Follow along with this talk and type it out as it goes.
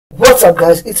What's up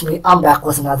guys, it's me, I'm back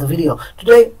with another video.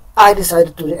 Today I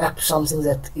decided to react to something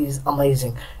that is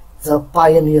amazing. The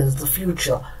pioneers, the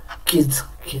future, kids.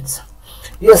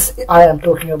 Yes, I am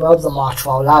talking about the March for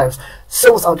Our Lives.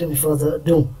 So without any further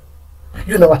ado,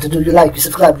 you know what to do. You like, you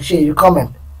subscribe, you share, you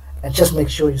comment, and just make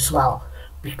sure you smile,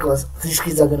 because these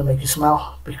kids are going to make you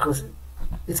smile, because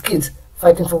it's kids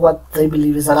fighting for what they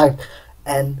believe is right.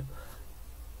 And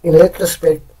in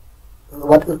retrospect,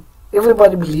 what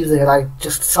everybody believes they're right,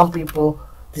 just some people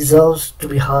deserves to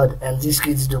be heard, and these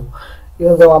kids do.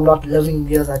 Even though I'm not living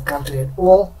near that country at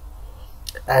all,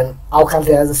 and our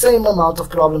country has the same amount of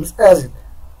problems as it,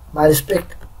 my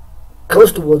respect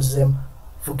goes towards them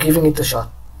for giving it a shot.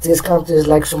 There's countries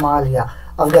like Somalia,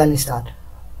 Afghanistan,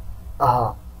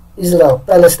 Israel,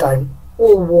 Palestine,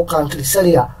 all war countries,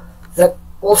 Syria, that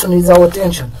also needs our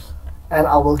attention, and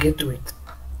I will get to it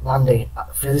one day,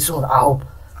 very soon, I hope.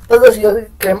 But this year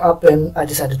came up and I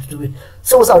decided to do it.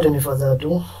 So without any further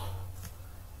ado,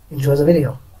 enjoy the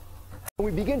video.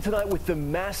 We begin tonight with the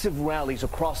massive rallies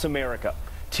across America.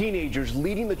 Teenagers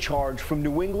leading the charge from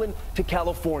New England to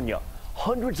California.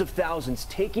 Hundreds of thousands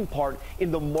taking part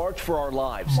in the March for Our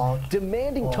Lives,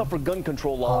 demanding tougher gun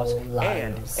control laws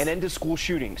and an end to school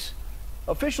shootings.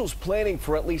 Officials planning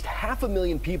for at least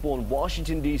 500,000 people in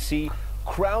Washington, D.C.,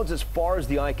 crowds as far as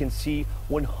the eye can see,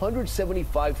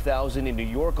 175,000 in New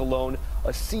York alone,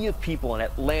 a sea of people in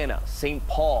Atlanta, St.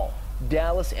 Paul,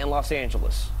 Dallas, and Los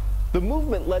Angeles. The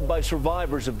movement led by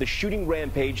survivors of the shooting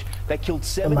rampage that killed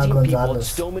 17 people at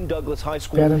Stoneman Douglas High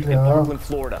School in Parkland,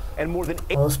 Florida, and more than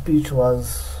her speech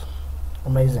was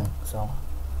amazing. So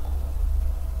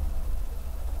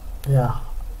yeah,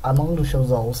 I'm not going to show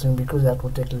the whole thing because that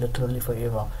would take literally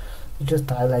forever. Just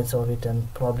highlights of it,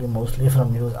 and probably mostly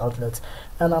from news outlets,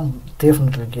 and I'm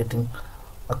definitely getting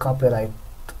a copyright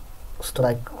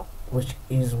strike, which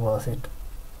is worth it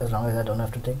as long as I don't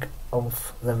have to take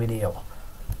off the video.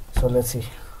 So let's see.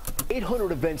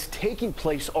 800 events taking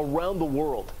place around the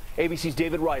world. ABC's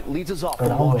David Wright leads us off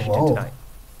from Washington tonight.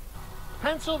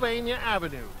 Pennsylvania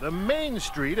Avenue, the main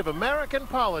street of American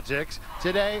politics,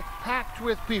 today packed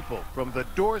with people from the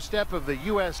doorstep of the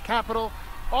U.S. Capitol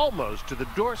almost to the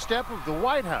doorstep of the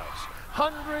White House.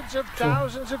 Hundreds of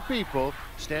thousands of people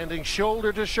standing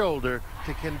shoulder to shoulder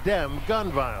to condemn gun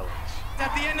violence.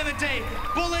 At the end of the day,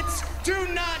 bullets do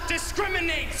not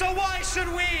discriminate, so why should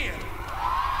we?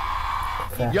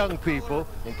 Young people,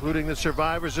 including the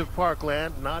survivors of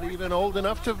Parkland, not even old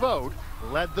enough to vote,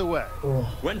 led the way.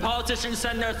 When politicians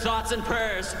send their thoughts and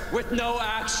prayers with no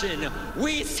action,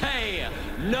 we say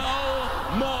no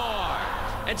more.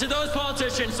 And to those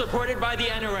politicians supported by the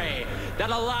NRA that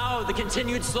allow the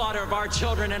continued slaughter of our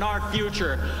children and our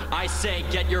future, I say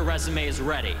get your resumes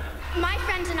ready. My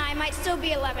friends and I might still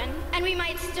be 11, and we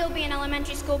might still be in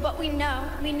elementary school, but we know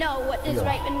what is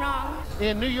right and wrong.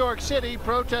 In New York City,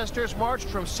 protesters marched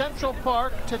from Central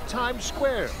Park to Times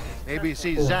Square.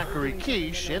 ABC's Zachary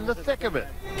Quiche in the thick of it.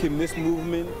 Can this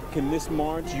movement, can this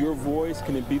march, your voice,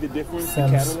 can it be the difference, the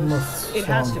catalyst? It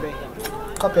has to be.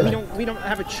 We don't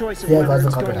have a choice of whether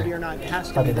it's going to be or not. It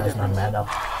has to be the difference.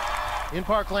 In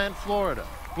Parkland, Florida,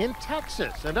 in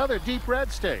Texas and other deep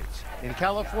red states, in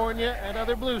California and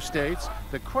other blue states,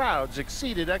 the crowds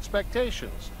exceeded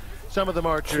expectations. Some of the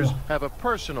marchers have a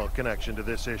personal connection to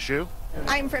this issue.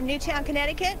 I'm from Newtown,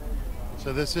 Connecticut.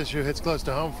 So this issue hits close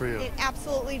to home for you. It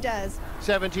absolutely does.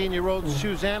 17-year-old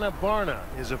Susanna Barna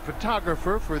is a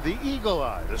photographer for the Eagle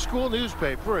Eye, the school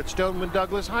newspaper at Stoneman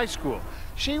Douglas High School.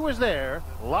 She was there,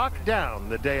 locked down,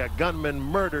 the day a gunman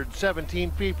murdered 17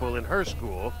 people in her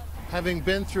school. Having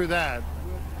been through that,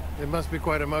 it must be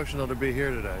quite emotional to be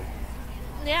here today.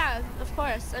 Yeah, of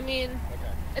course. I mean,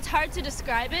 it's hard to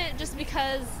describe it just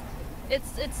because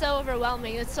it's so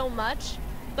overwhelming. It's so much.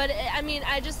 But I mean,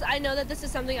 I know that this is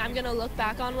something I'm going to look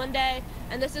back on one day,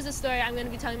 and this is a story I'm going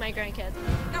to be telling my grandkids.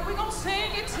 Now we're going to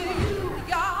sing it to you,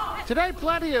 y'all. Today,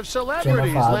 plenty of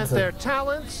celebrities lent their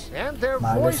talents and their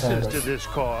voices to this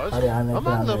cause.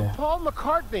 Among them, Paul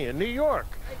McCartney in New York,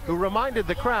 who reminded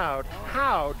the crowd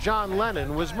how John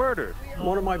Lennon was murdered.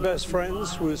 One of my best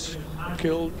friends was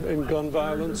killed in gun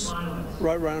violence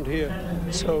right around here,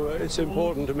 so it's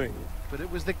important to me. But it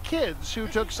was the kids who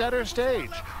took center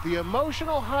stage. The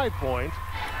emotional high point.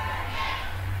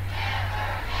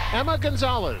 Emma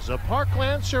Gonzalez, a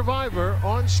Parkland survivor,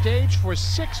 on stage for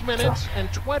 6 minutes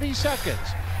and 20 seconds.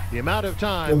 The amount of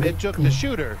time it took the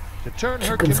shooter to turn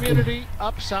her community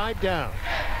upside down.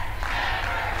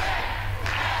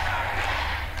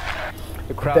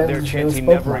 The crowd there chanting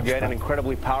never again, an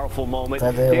incredibly powerful moment.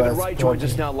 David Wright joins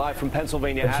us now live from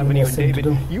Pennsylvania Avenue. And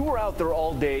David, you were out there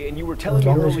all day and you were telling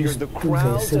me earlier the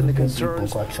crowds and the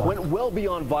concerns went well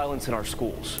beyond violence in our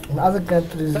schools. In other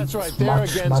countries, that's right, they're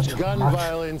against gun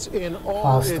violence in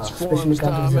all its forms,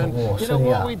 Tom. And you know,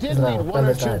 while we did meet one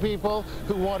or two people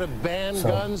who want to ban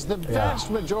guns, the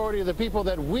vast majority of the people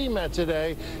that we met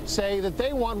today say that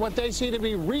they want what they see to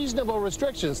be reasonable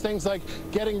restrictions, things like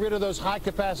getting rid of those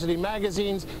high-capacity magazines,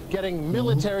 getting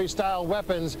military-style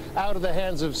weapons out of the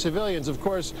hands of civilians. Of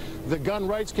course, the gun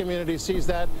rights community sees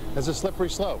that as a slippery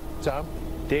slope. Tom?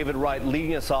 David Wright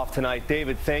leading us off tonight.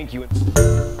 David, thank you.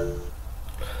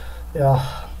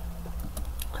 Yeah.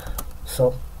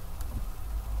 So,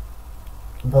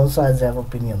 both sides have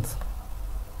opinions.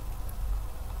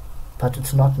 But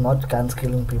it's not guns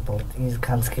killing people, it is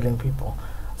guns killing people.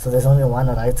 So there's only one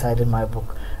right side in my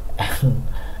book. And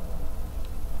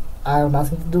I have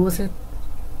nothing to do with it.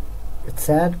 It's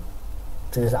sad.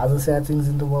 There's other sad things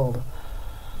in the world.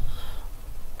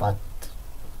 But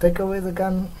take away the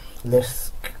gun,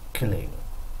 less killing.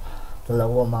 The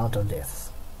lower amount of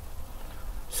deaths.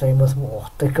 Same as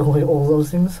war. Take away all those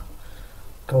things.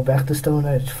 Go back to Stone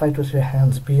Age. Fight with your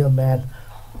hands. Be a man.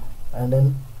 And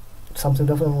then something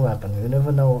different will happen. You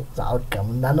never know the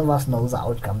outcome. None of us knows the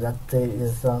outcome. That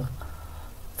is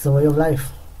it's the way of life.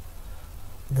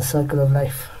 The circle of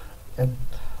life. And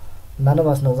none of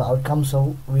us knows the outcome,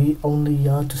 so we only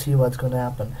here to see what's going to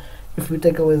happen. If we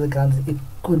take away the guns, it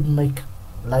could make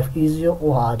life easier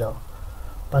or harder,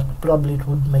 but probably it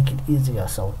would make it easier.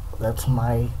 So that's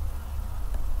my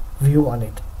view on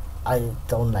it. I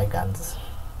don't like guns.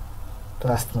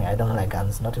 Trust me, I don't like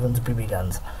guns, not even the BB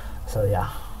guns. So yeah,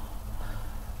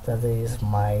 that is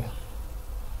my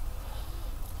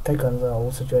take on the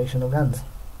whole situation of guns.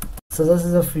 So this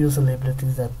is a few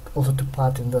celebrities that also took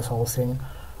part in this whole thing,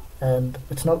 and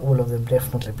it's not all of them,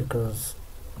 definitely, because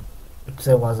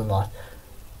there was a lot,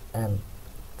 and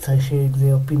they shared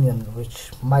their opinion,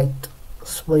 which might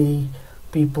sway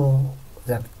people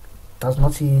that does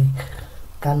not see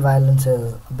gun violence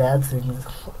as a bad thing.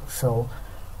 So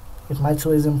it might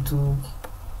sway them to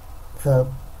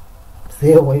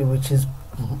their way, which is,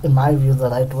 in my view, the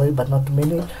right way, but not to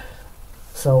many.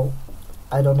 So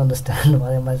I don't understand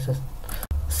why am I just...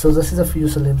 So this is a few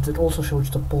celebs that also showed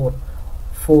support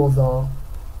for the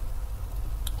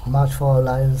March for Our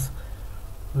Lives,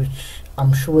 which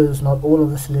I'm sure is not all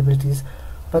of the celebrities,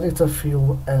 but it's a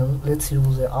few, and let's see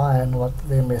who they are and what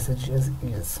their message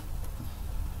is.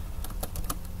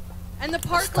 And the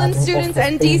Parkland students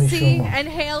and DC and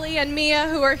Haley and Mia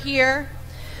who are here,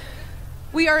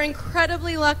 we are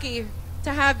incredibly lucky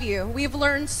to have you. We've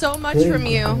learned so much from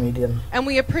you, and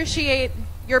we appreciate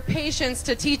your patience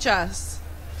to teach us.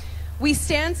 We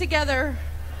stand together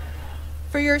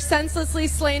for your senselessly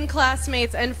slain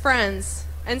classmates and friends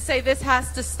and say this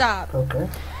has to stop. Okay.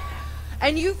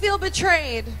 And you feel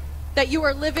betrayed that you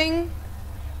are living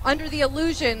under the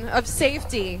illusion of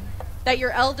safety that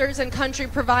your elders and country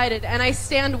provided, and I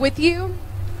stand with you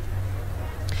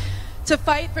to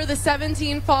fight for the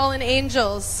 17 fallen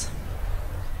angels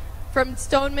from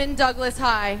Stoneman Douglas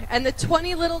High and the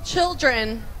 20 little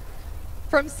children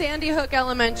from Sandy Hook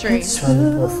Elementary.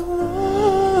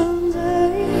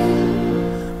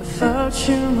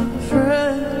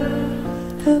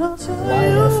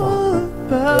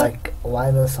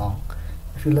 Why the song?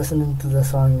 If you're listening to the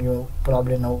song, you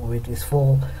probably know who it is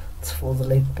for. It's for the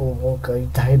late Paul Walker. He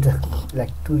died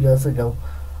like 2 years ago,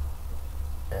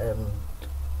 and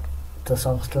the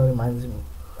song still reminds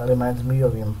me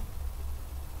of him.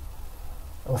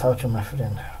 Without You, My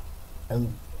Friend.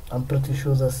 And I'm pretty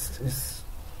sure this is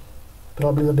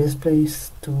probably the best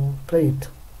place to play it.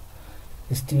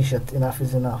 His t-shirt, Enough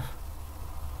Is Enough.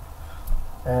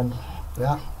 And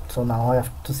yeah, so now I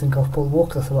have to think of Paul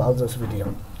Walker throughout this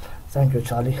video. Thank you,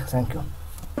 Charlie. Thank you.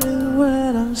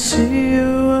 When I see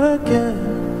you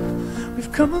again,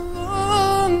 we've come a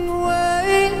long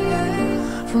way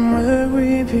from where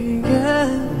we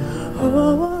began.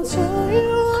 Oh, I'll tell you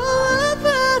all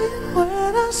about it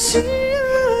when I see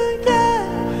you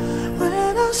again.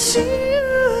 When I see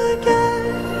you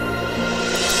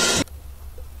again.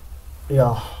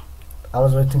 Yeah, I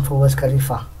was waiting for Wiz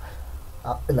Khalifa.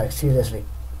 Like seriously.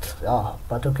 Yeah,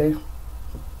 but okay.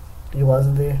 He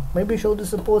wasn't there. Maybe show the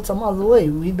support some other way.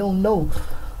 We don't know.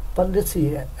 But let's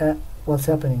see what's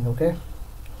happening, okay?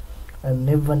 And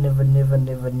never, never, never,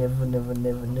 never, never, never,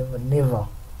 never, never, never,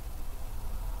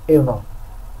 ever,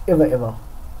 ever, ever.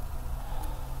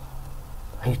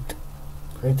 Hate.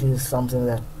 Hate is something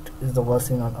that is the worst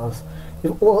thing on earth.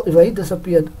 If hate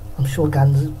disappeared, I'm sure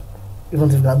guns,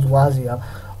 even if guns was here,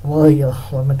 warrior.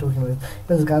 What am I talking about? Even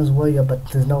this gun's warrior, but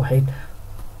there's no hate.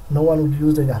 No one would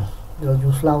use the gun. They'll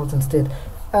use flowers instead.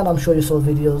 And I'm sure you saw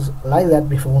videos like that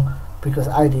before, because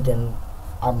I did, and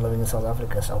I'm living in South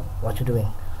Africa. So what you doing?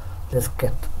 Let's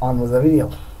get on with the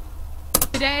video.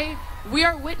 Today, we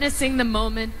are witnessing the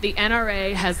moment the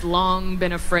NRA has long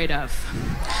been afraid of.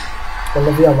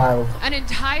 Olivia Wilde. An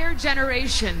entire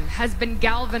generation has been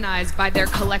galvanized by their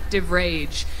collective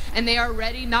rage, and they are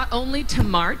ready not only to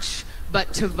march,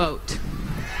 but to vote.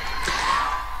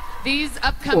 These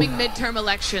upcoming midterm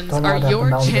elections are your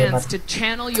chance to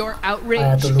channel your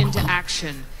outrage into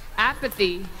action.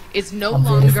 Apathy is no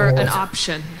longer an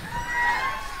option.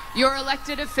 Your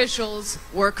elected officials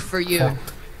work for you.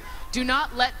 Do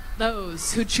not let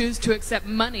those who choose to accept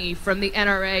money from the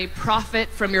NRA profit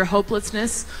from your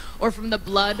hopelessness or from the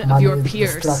blood of your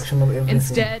peers.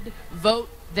 Instead, vote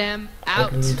them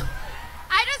out.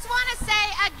 I just want to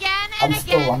say again and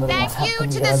again, thank you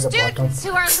to the students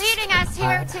who are leading us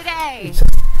here today.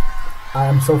 I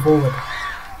am so forward.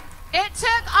 It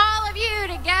took all of you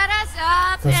to get us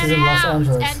up and out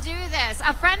and do this.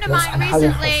 A friend of mine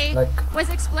recently was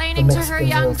explaining to her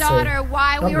young daughter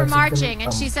why we were marching,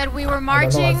 and she said we were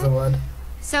marching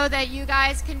so that you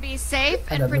guys can be safe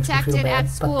and protected at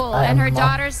school. And her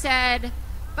daughter said,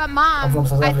 "But Mom,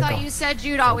 I thought you said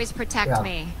you'd always protect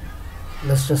me."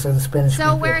 Let's just say the Spanish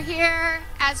people. So we're here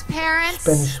as parents,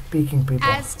 Spanish-speaking people,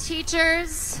 as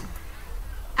teachers,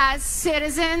 as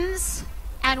citizens,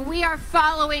 and we are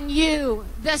following you,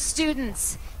 the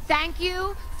students. Thank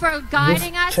you for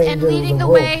guiding us and leading the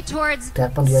way towards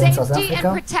safety and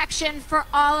protection for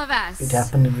all of us. It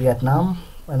happened in Vietnam,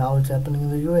 and now it's happening in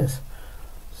the US.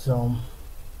 So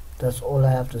that's all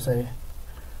I have to say.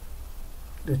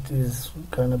 It is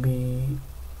gonna be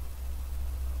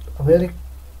a very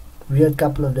weird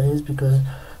couple of days, because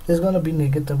there's going to be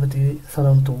negativity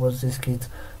thrown towards these kids,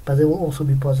 but there will also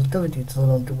be positivity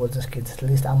thrown towards these kids. At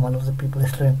least I'm one of the people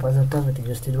that's throwing positivity.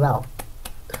 You did well.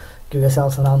 Give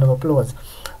yourselves a round of applause.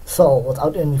 So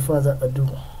without any further ado,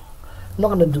 I'm not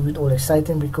going to do it all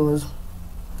exciting, because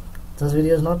this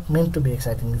video is not meant to be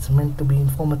exciting. It's meant to be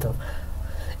informative,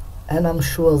 and I'm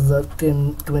sure that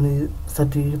 10, 20,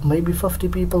 30, maybe 50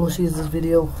 people who see this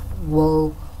video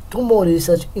will do more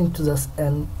research into this,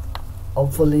 and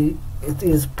hopefully it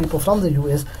is people from the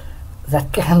US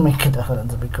that can make a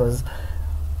difference, because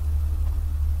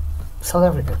South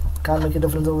Africa can't make a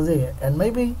difference over there, and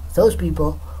maybe those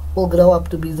people will grow up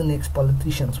to be the next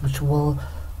politicians, which will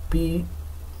be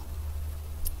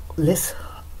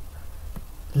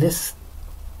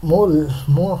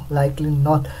more likely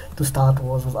not to start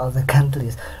wars with other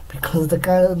countries, because the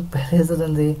current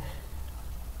president there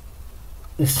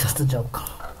is just a joke.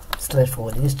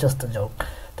 Straightforward, it's just a joke.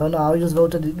 Don't know how you just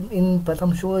voted in, but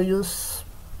I'm sure you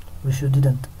wish you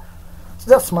didn't. So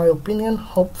that's my opinion.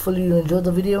 Hopefully you enjoyed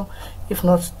the video. If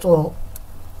not, still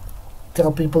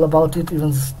tell people about it.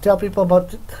 Even tell people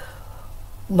about it.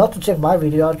 Not to check my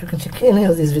video out, you can check any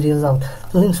of these videos out.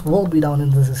 The links will be down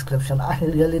in the description. I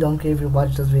really don't care if you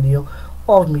watch this video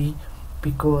of me,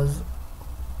 because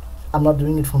I'm not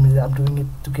doing it for me. I'm doing it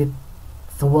to get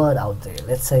the word out there.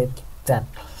 Let's say that,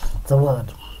 the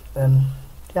word. And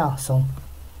yeah, so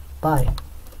bye.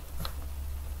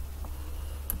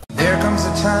 There comes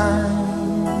a time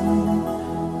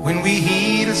when we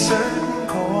heed a certain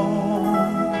call,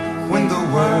 when the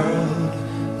world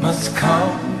must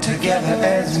come together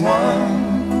as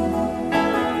one.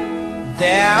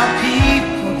 There are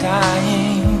people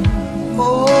dying.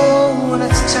 Oh, when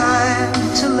it's time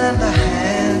to lend a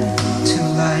hand to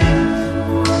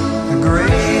life, the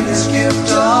greatest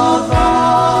gift of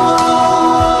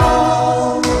all.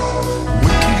 We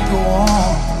can't go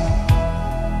on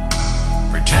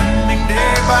pretending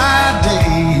day by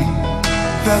day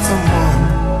that someone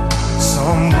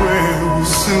somewhere will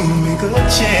soon make a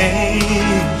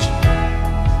change.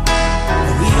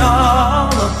 We all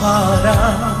a part of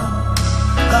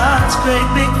God's great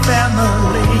big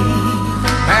family,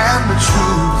 and the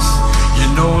truth, you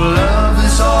know, love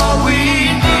is all we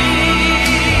need.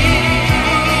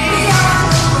 We are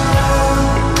the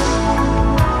world,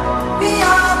 we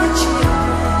are the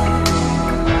children,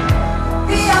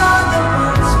 we are the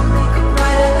ones who make a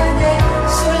brighter day,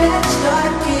 so let's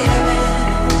start giving.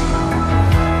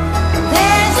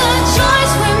 There's a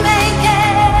choice we're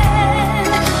making,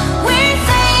 we're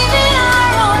saving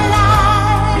our own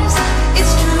lives.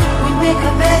 It's true, we make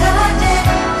a better day,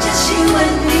 just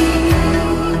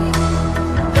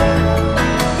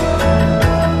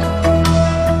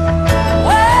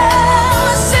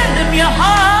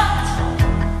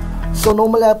So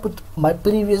normally I put my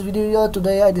previous video here.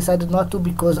 Today I decided not to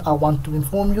because I want to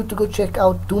inform you to go check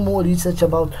out, do more research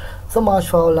about the March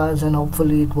for Our Lives, and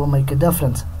hopefully it will make a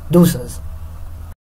difference. Deuces.